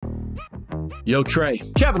Yo, Trey.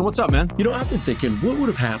 Kevin, what's up, man? You know, I've been thinking, what would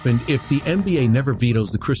have happened if the NBA never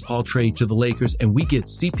vetoes the Chris Paul trade to the Lakers and we get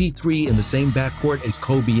CP3 in the same backcourt as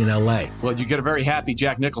Kobe in LA? Well, you get a very happy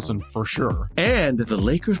Jack Nicholson for sure. And the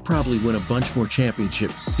Lakers probably win a bunch more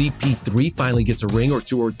championships. CP3 finally gets a ring or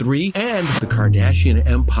 2 or 3, and the Kardashian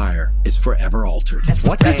empire is forever altered.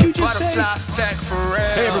 What did you just say?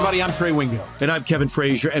 Hey, everybody, I'm Trey Wingo. And I'm Kevin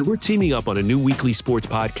Frazier, and we're teaming up on a new weekly sports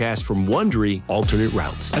podcast from Wondery, Alternate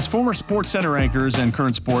Routes. As former Sports Center anchors and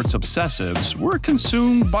current sports obsessives, we're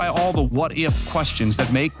consumed by all the what-if questions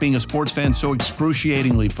that make being a sports fan so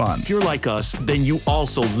excruciatingly fun. If you're like us, then you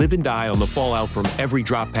also live and die on the fallout from every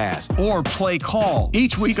drop pass. Or play call.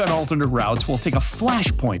 Each week on Alternate Routes, we'll take a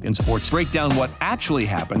flashpoint in sports, break down what actually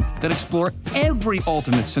happened, then explore every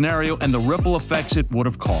alternate scenario and the ripple effects it would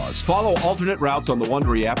have caused. Follow Alternate Routes on the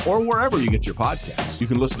Wondery app or wherever you get your podcasts. You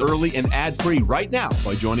can listen early and ad-free right now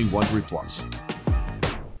by joining Wondery Plus.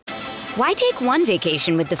 Why take one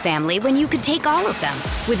vacation with the family when you could take all of them?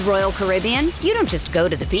 With Royal Caribbean, you don't just go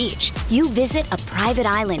to the beach. You visit a private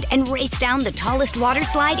island and race down the tallest water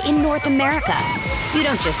slide in North America. You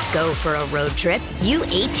don't just go for a road trip. You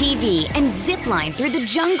ATV and zip line through the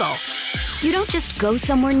jungle. You don't just go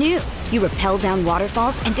somewhere new. You rappel down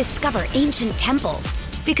waterfalls and discover ancient temples.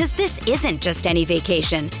 Because this isn't just any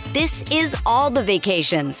vacation. This is all the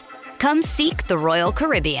vacations. Come seek the Royal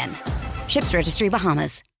Caribbean. Ships Registry,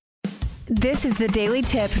 Bahamas. This is the Daily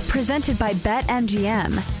Tip presented by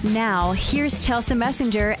BetMGM. Now, here's Chelsea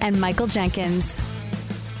Messenger and Michael Jenkins.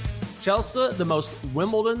 Chelsea, the most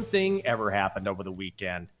Wimbledon thing ever happened over the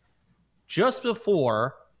weekend. Just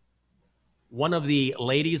before one of the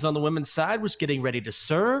ladies on the women's side was getting ready to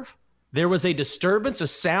serve, there was a disturbance, a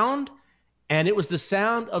sound, and it was the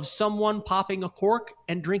sound of someone popping a cork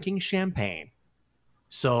and drinking champagne.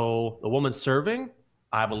 So the woman serving,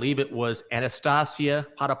 I believe it was Anastasia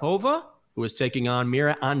Potapova, who was taking on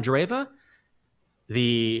Mira Andreeva.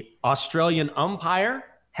 The Australian umpire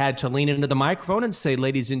had to lean into the microphone and say,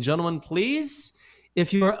 ladies and gentlemen, please,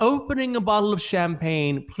 if you are opening a bottle of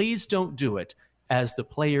champagne, please don't do it as the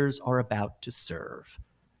players are about to serve.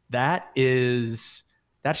 That's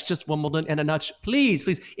just Wimbledon in a nutshell.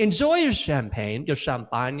 Please enjoy your champagne, your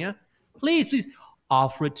champagne. Please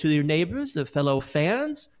offer it to your neighbors, the fellow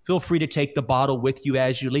fans. Feel free to take the bottle with you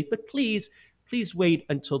as you leave, but please wait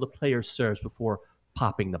until the player serves before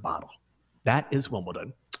popping the bottle. That is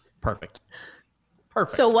Wimbledon. Perfect.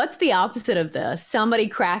 So what's the opposite of this? Somebody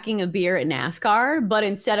cracking a beer at NASCAR, but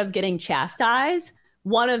instead of getting chastised,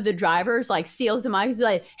 one of the drivers seals the mic and is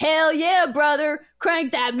like, hell yeah, brother,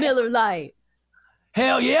 crank that Miller Lite.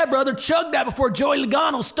 Hell yeah, brother, chug that before Joey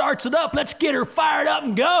Logano starts it up. Let's get her fired up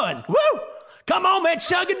and going. Woo! Come on, man,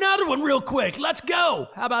 chug another one real quick. Let's go.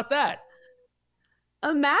 How about that?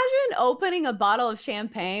 Imagine opening a bottle of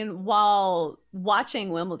champagne while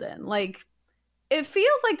watching Wimbledon. It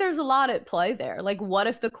feels like there's a lot at play there. What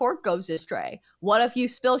if the cork goes astray? What if you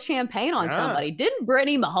spill champagne on somebody? Didn't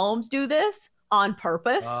Brittany Mahomes do this on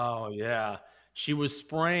purpose? Oh, yeah. She was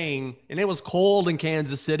spraying, and it was cold in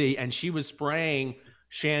Kansas City, and she was spraying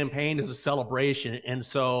champagne as a celebration. And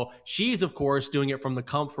so she's, of course, doing it from the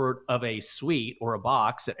comfort of a suite or a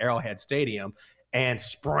box at Arrowhead Stadium and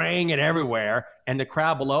spraying it everywhere. And the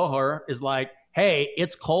crowd below her is like, hey,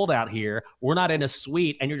 it's cold out here. We're not in a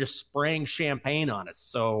suite, and you're just spraying champagne on us.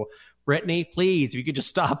 So, Brittany, please, if you could just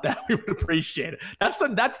stop that, we would appreciate it. That's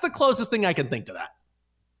the closest thing I can think to that.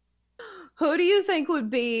 Who do you think would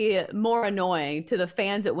be more annoying to the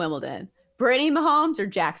fans at Wimbledon? Brittany Mahomes or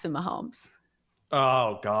Jackson Mahomes?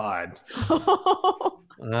 Oh, God.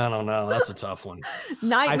 I don't know. That's a tough one.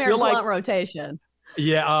 Nightmare blunt rotation.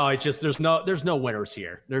 Yeah, there's no winners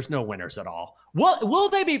here. There's no winners at all. Will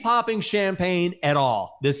they be popping champagne at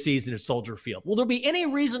all this season at Soldier Field? Will there be any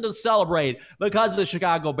reason to celebrate because of the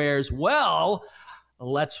Chicago Bears? Well,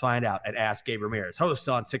 let's find out at Ask Gabe Ramirez, host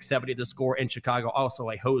on 670 The Score in Chicago, also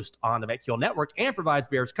a host on the BetQL Network, and provides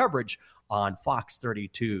Bears coverage on Fox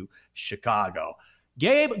 32 Chicago.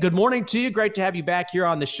 Gabe, good morning to you. Great to have you back here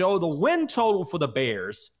on the show. The win total for the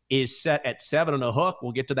Bears is set at 7.5.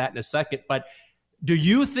 We'll get to that in a second, but do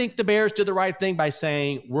you think the Bears did the right thing by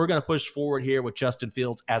saying we're going to push forward here with Justin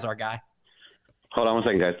Fields as our guy? Hold on one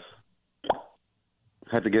second, guys.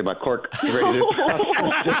 I had to get my cork ready.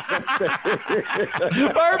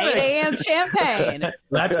 Perfect. 8 a.m. champagne.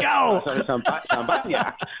 Let's go.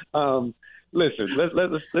 Listen,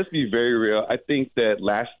 let's be very real. I think that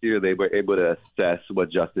last year they were able to assess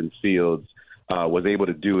what Justin Fields was able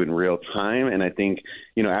to do in real time. And I think,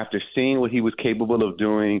 after seeing what he was capable of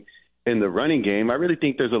doing in the running game, I really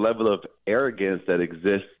think there's a level of arrogance that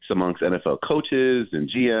exists amongst NFL coaches and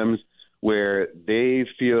GMs where they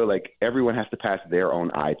feel like everyone has to pass their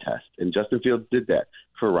own eye test. And Justin Fields did that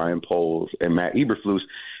for Ryan Poles and Matt Eberflus,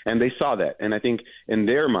 and they saw that. And I think in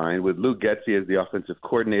their mind, with Luke Getsy as the offensive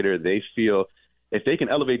coordinator, they feel if they can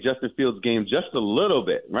elevate Justin Fields' game just a little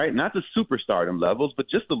bit, right, not the superstardom levels, but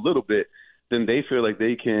just a little bit, then they feel like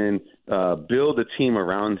they can build a team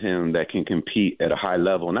around him that can compete at a high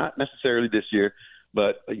level, not necessarily this year,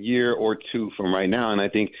 but a year or two from right now. And I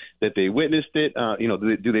think that they witnessed it.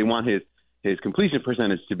 Do they want his completion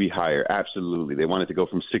percentage to be higher? Absolutely. They want it to go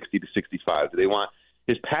from 60 to 65. Do they want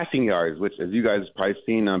his passing yards, which, as you guys have probably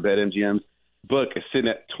seen on BetMGM's book, is sitting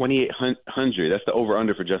at 2,800. That's the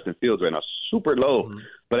over-under for Justin Fields right now. Super low,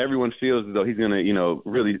 but everyone feels as though he's going to,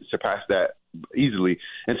 really surpass that easily.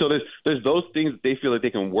 And so there's those things that they feel like they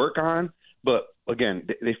can work on. But, again,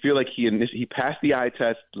 they feel like he passed the eye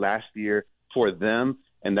test last year for them,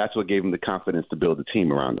 and that's what gave him the confidence to build a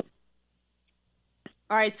team around him.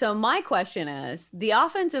 All right, so my question is, the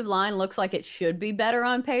offensive line looks like it should be better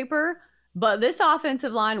on paper, but this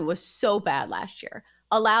offensive line was so bad last year,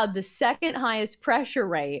 allowed the second highest pressure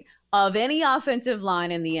rate of any offensive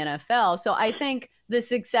line in the NFL. So I think the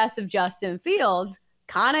success of Justin Fields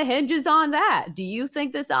kind of hinges on that. Do you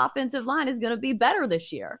think this offensive line is going to be better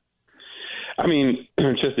this year? I mean,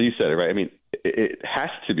 Chester, you said it right. I mean, it has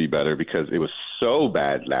to be better because it was so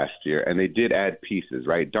bad last year, and they did add pieces,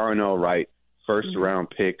 right? Darnell Wright, first-round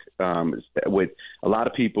pick, with a lot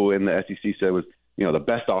of people in the SEC said was, the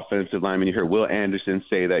best offensive lineman. You heard Will Anderson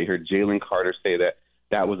say that. You heard Jalen Carter say that.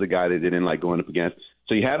 That was the guy they didn't like going up against.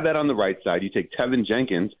 So you have that on the right side. You take Tevin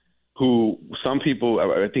Jenkins, who some people,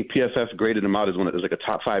 I think PFF graded him out as like a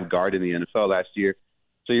top 5 guard in the NFL last year.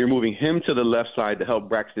 So you're moving him to the left side to help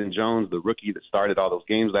Braxton Jones, the rookie that started all those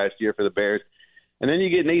games last year for the Bears. And then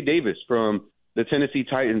you get Nate Davis from the Tennessee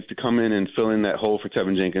Titans to come in and fill in that hole for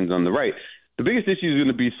Tevin Jenkins on the right. The biggest issue is going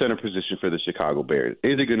to be center position for the Chicago Bears.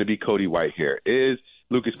 Is it going to be Cody Whitehair? Is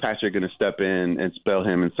Lucas Patrick going to step in and spell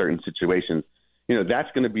him in certain situations? That's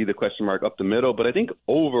going to be the question mark up the middle. But I think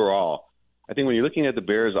overall, when you're looking at the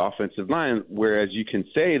Bears' offensive line, whereas you can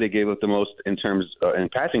say they gave up the most in terms in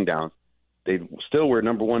passing downs, they still were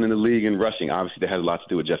number 1 in the league in rushing. Obviously, that has a lot to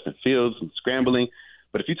do with Justin Fields and scrambling.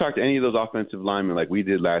 But if you talk to any of those offensive linemen like we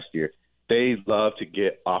did last year, they love to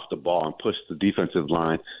get off the ball and push the defensive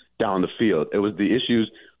line down the field. It was the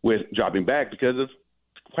issues with dropping back because of,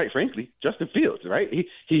 quite frankly, Justin Fields, right?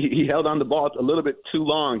 He held on the ball a little bit too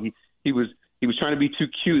long. He was trying to be too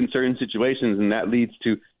cute in certain situations, and that leads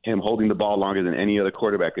to him holding the ball longer than any other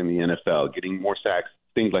quarterback in the NFL, getting more sacks,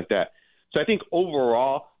 things like that. So I think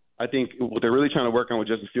overall, what they're really trying to work on with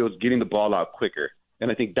Justin Fields, getting the ball out quicker.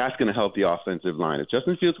 And I think that's going to help the offensive line. If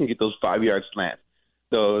Justin Fields can get those 5-yard slants,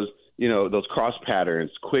 those cross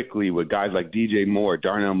patterns quickly with guys like DJ Moore,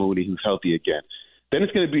 Darnell Mooney, who's healthy again, then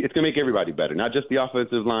it's going to make everybody better. Not just the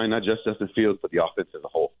offensive line, not just Justin Fields, but the offense as a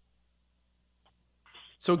whole.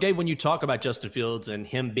 So, Gabe, when you talk about Justin Fields and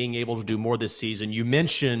him being able to do more this season, you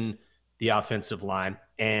mention the offensive line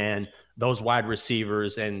and those wide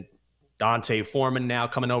receivers and Dante Foreman now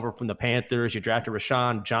coming over from the Panthers. You drafted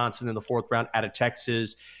Rashawn Johnson in the 4th round out of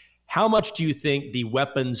Texas. How much do you think the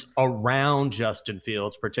weapons around Justin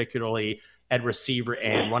Fields, particularly at receiver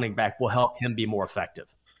and running back, will help him be more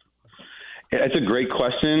effective? It's a great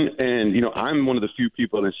question. And, I'm one of the few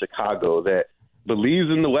people in Chicago that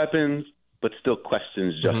believes in the weapons but still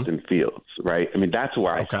questions Justin Fields, right? I mean, that's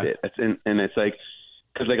where I sit. And it's like,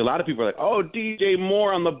 because like a lot of people are like, oh, DJ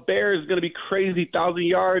Moore on the Bears is going to be crazy, 1,000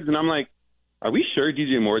 yards. And I'm like, are we sure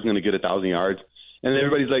DJ Moore is going to get 1,000 yards? And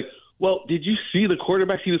everybody's like, well, did you see the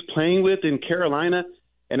quarterbacks he was playing with in Carolina?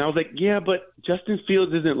 And I was like, yeah, but Justin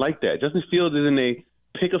Fields isn't like that. Justin Fields isn't a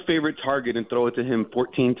pick a favorite target and throw it to him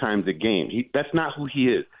 14 times a game. That's not who he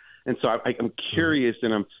is. And so I'm curious,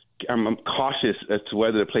 and I'm cautious as to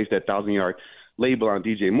whether to place that 1,000-yard label on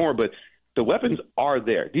DJ Moore, but the weapons are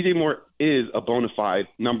there. DJ Moore is a bona fide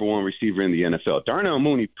number 1 receiver in the NFL. Darnell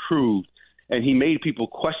Mooney proved, and he made people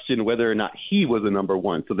question whether or not he was a number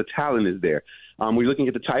 1. So the talent is there. We're looking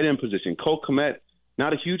at the tight end position. Cole Kmet,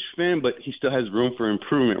 not a huge fan, but he still has room for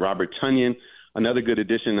improvement. Robert Tonyan, another good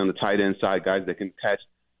addition on the tight end side, guys that can catch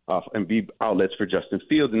and be outlets for Justin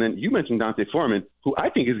Fields. And then you mentioned Dante Foreman, who I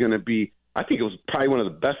think is going to be, I think it was probably one of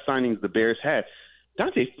the best signings the Bears had.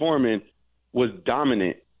 Dante Foreman was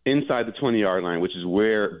dominant inside the 20-yard line, which is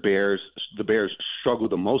where the Bears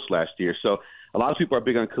struggled the most last year. So a lot of people are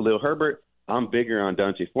big on Khalil Herbert. I'm bigger on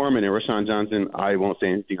Dante Foreman. And Rashawn Johnson, I won't say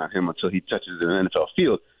anything on him until he touches an NFL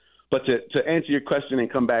field. But to answer your question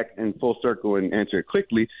and come back in full circle and answer it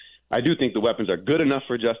quickly, I do think the weapons are good enough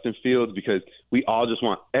for Justin Fields because we all just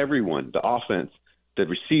want everyone, the offense, the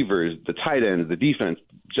receivers, the tight ends, the defense,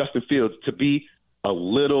 Justin Fields, to be a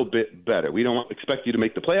little bit better. We don't expect you to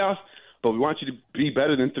make the playoffs, but we want you to be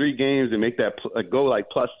better than 3 games and make that go like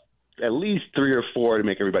plus at least 3 or 4 to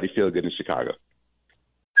make everybody feel good in Chicago.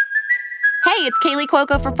 Hey, it's Kaylee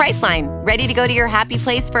Cuoco for Priceline. Ready to go to your happy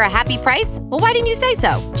place for a happy price? Well, why didn't you say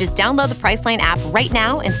so? Just download the Priceline app right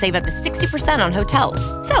now and save up to 60% on hotels.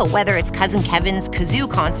 So whether it's Cousin Kevin's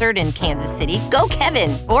Kazoo Concert in Kansas City, go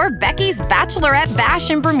Kevin, or Becky's Bachelorette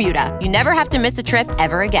Bash in Bermuda, you never have to miss a trip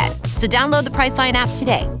ever again. So download the Priceline app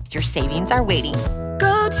today. Your savings are waiting.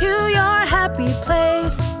 Go to your happy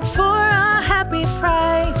place for a happy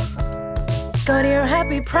price. Go to your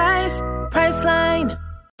happy price, Priceline.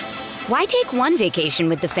 Why take one vacation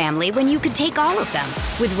with the family when you could take all of them?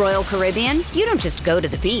 With Royal Caribbean, you don't just go to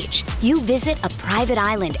the beach. You visit a private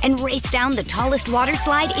island and race down the tallest water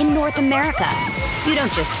slide in North America. You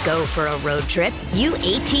don't just go for a road trip. You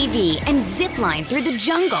ATV and zip line through the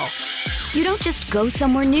jungle. You don't just go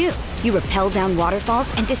somewhere new. You rappel down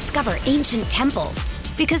waterfalls and discover ancient temples.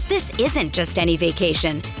 Because this isn't just any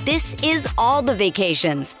vacation. This is all the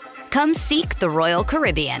vacations. Come seek the Royal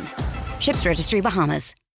Caribbean. Ships Registry,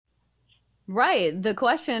 Bahamas. Right. The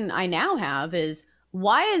question I now have is,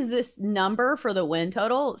 why is this number for the win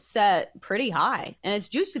total set pretty high? And it's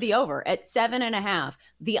juiced to the over at 7.5.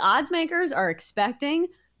 The odds makers are expecting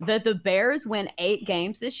that the Bears win 8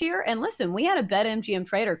 games this year. And listen, we had a BetMGM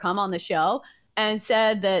trader come on the show and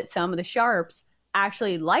said that some of the sharps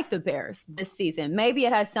actually like the Bears this season. Maybe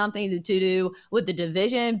it has something to do with the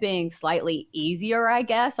division being slightly easier, I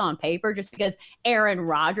guess, on paper, just because Aaron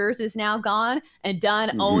Rodgers is now gone and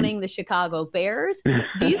done owning the Chicago Bears.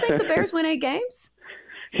 Do you think the Bears win 8 games?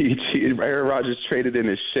 Aaron Rodgers traded in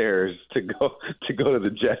his shares to go to the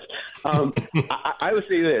Jets. I would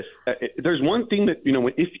say this: there's one thing that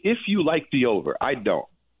if you like the over, I don't.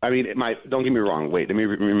 I mean, don't get me wrong. Wait, let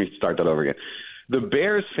me start that over again. The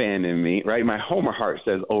Bears fan in me, right? My homer heart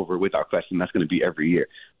says over without question. That's going to be every year.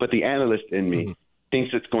 But the analyst in me thinks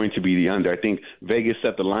it's going to be the under. I think Vegas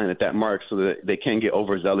set the line at that mark so that they can get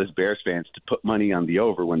overzealous Bears fans to put money on the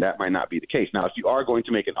over when that might not be the case. Now, if you are going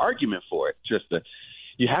to make an argument for it,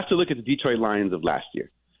 you have to look at the Detroit Lions of last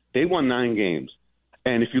year. They won 9 games.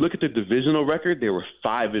 And if you look at the divisional record, they were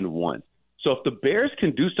 5-1. So if the Bears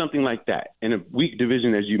can do something like that in a weak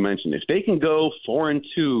division, as you mentioned, if they can go 4-2,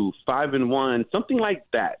 5-1, something like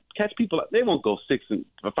that, catch people up. They won't go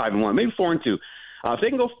 5-1, maybe 4-2. If they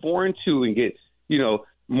can go 4-2 and get,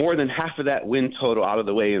 more than half of that win total out of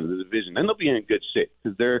the way in the division, then they'll be in good shape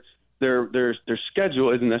because their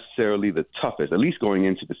schedule isn't necessarily the toughest, at least going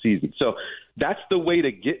into the season. So that's the way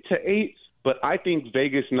to get to 8. But I think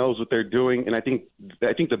Vegas knows what they're doing, and I think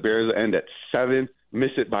the Bears will end at 7.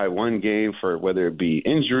 Miss it by 1 game for whether it be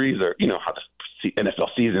injuries or, how the NFL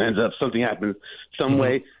season ends up, something happens some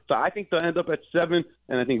way. So I think they'll end up at 7,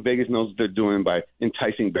 and I think Vegas knows what they're doing by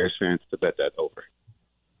enticing Bears fans to bet that over.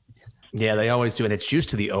 Yeah, they always do, and it's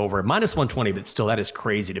juiced to the over. -120, but still, that is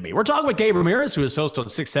crazy to me. We're talking with Gabe Ramirez, who is host on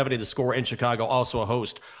 670 The Score in Chicago, also a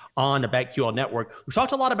host on the BetQL Network. We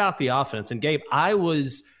talked a lot about the offense, and Gabe, I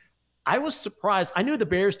was surprised. I knew the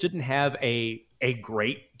Bears didn't have a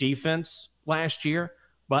great defense last year,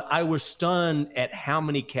 but I was stunned at how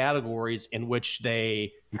many categories in which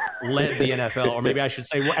they led the NFL, or maybe I should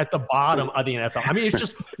say we're at the bottom of the NFL. I mean, it's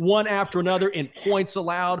just one after another in points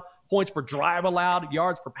allowed, points per drive allowed,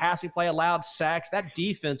 yards per passing play allowed, sacks. That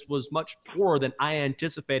defense was much poorer than I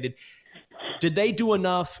anticipated. Did they do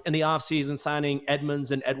enough in the offseason signing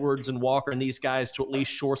Edmonds and Edwards and Walker and these guys to at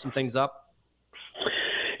least shore some things up?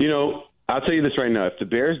 I'll tell you this right now. If the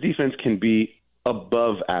Bears defense can be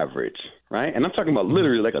above average, right? And I'm talking about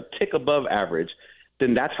literally like a tick above average,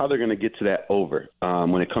 then that's how they're going to get to that over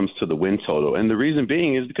when it comes to the win total. And the reason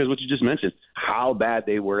being is because what you just mentioned, how bad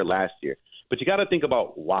they were last year. But you got to think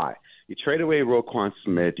about why. You trade away Roquan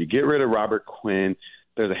Smith. You get rid of Robert Quinn.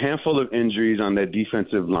 There's a handful of injuries on that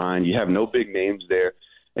defensive line. You have no big names there.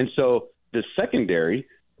 And so the secondary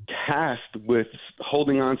tasked with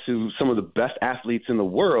holding on to some of the best athletes in the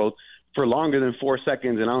world for longer than 4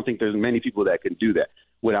 seconds, and I don't think there's many people that can do that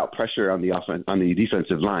without pressure on the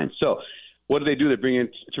defensive line. So what do? They bring in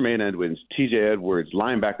Tremaine Edmonds, TJ Edwards,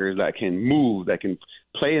 linebackers that can move, that can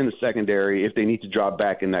play in the secondary if they need to drop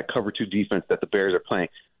back in that cover 2 defense that the Bears are playing.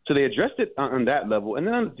 So they addressed it on that level. And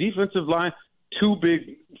then on the defensive line, 2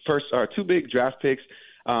 big draft picks,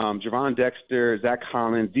 Javon Dexter, Zach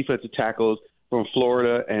Collins, defensive tackles from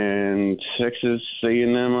Florida and Texas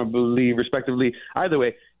A&M, I believe, respectively. Either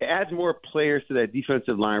way, it adds more players to that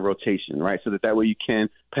defensive line rotation, right, so that way you can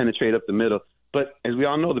penetrate up the middle. But as we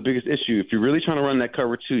all know, the biggest issue, if you're really trying to run that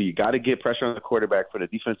cover 2, you got to get pressure on the quarterback for the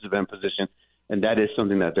defensive end position. And that is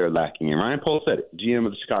something that they're lacking. And Ryan Poles said it, GM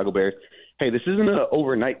of the Chicago Bears. Hey, this isn't an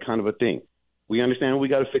overnight kind of a thing. We understand what we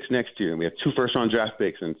got to fix next year, and we have 2 first-round draft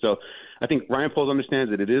picks. And so I think Ryan Poles understands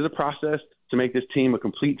that it is a process to make this team a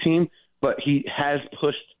complete team, but he has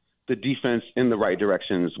pushed the defense in the right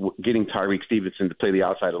directions, getting Tyreek Stevenson to play the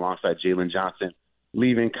outside alongside Jalen Johnson,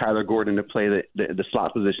 leaving Kyler Gordon to play the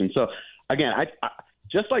slot position. So, again, I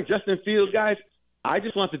just like Justin Fields, guys, I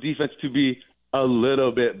just want the defense to be a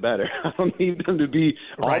little bit better. I don't need them to be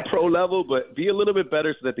all pro level, but be a little bit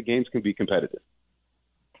better so that the games can be competitive.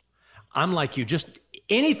 I'm like you, just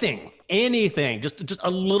anything, just a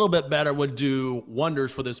little bit better would do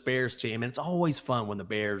wonders for this Bears team. And it's always fun when the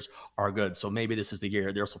Bears are good. So maybe this is the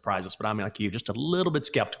year they'll surprise us, but I'm like you, just a little bit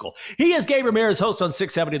skeptical. He is Gabe Ramirez, host on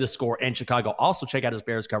 670 The Score in Chicago. Also check out his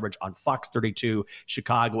Bears coverage on Fox 32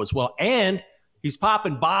 Chicago as well. And he's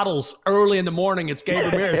popping bottles early in the morning. It's Gabe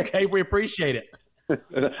Ramirez. Gabe, we appreciate it.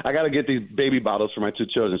 I got to get these baby bottles for my 2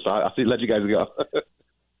 children, so I'll let you guys go.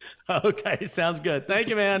 Okay, sounds good. Thank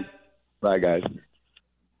you, man. Bye, guys.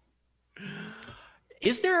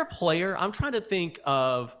 Is there a player? I'm trying to think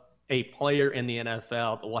of a player in the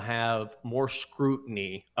NFL that will have more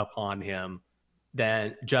scrutiny upon him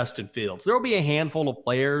than Justin Fields. There will be a handful of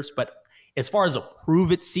players, but as far as a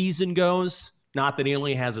prove-it season goes, not that he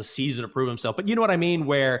only has a season to prove himself, but you know what I mean,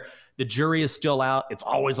 where the jury is still out. It's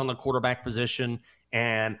always on the quarterback position,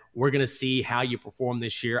 and we're going to see how you perform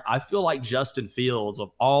this year. I feel like Justin Fields,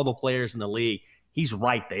 of all the players in the league, he's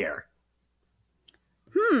right there.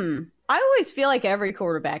 I always feel like every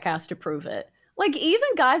quarterback has to prove it. Like even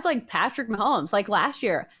guys like Patrick Mahomes, like last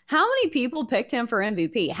year, how many people picked him for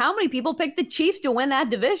MVP? How many people picked the Chiefs to win that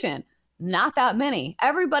division? Not that many.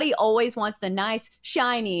 Everybody always wants the nice,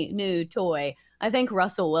 shiny new toy. I think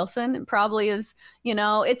Russell Wilson probably is,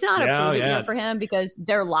 it's not a prove it year for him because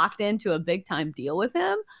they're locked into a big time deal with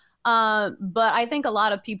him. But I think a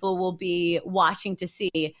lot of people will be watching to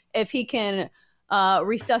see if he can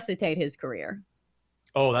resuscitate his career.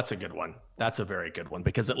 Oh, that's a good one. That's a very good one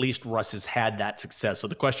because at least Russ has had that success. So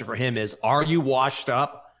the question for him is, are you washed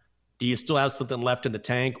up? Do you still have something left in the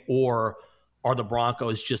tank? Or are the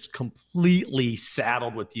Broncos just completely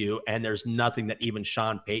saddled with you and there's nothing that even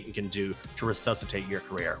Sean Payton can do to resuscitate your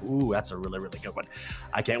career? Ooh, that's a really, really good one.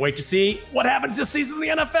 I can't wait to see what happens this season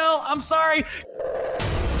in the NFL. I'm sorry.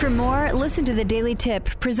 For more, listen to The Daily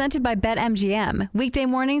Tip presented by BetMGM. Weekday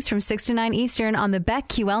mornings from 6 to 9 Eastern on the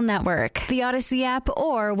BetQL network, the Odyssey app,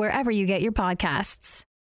 or wherever you get your podcasts.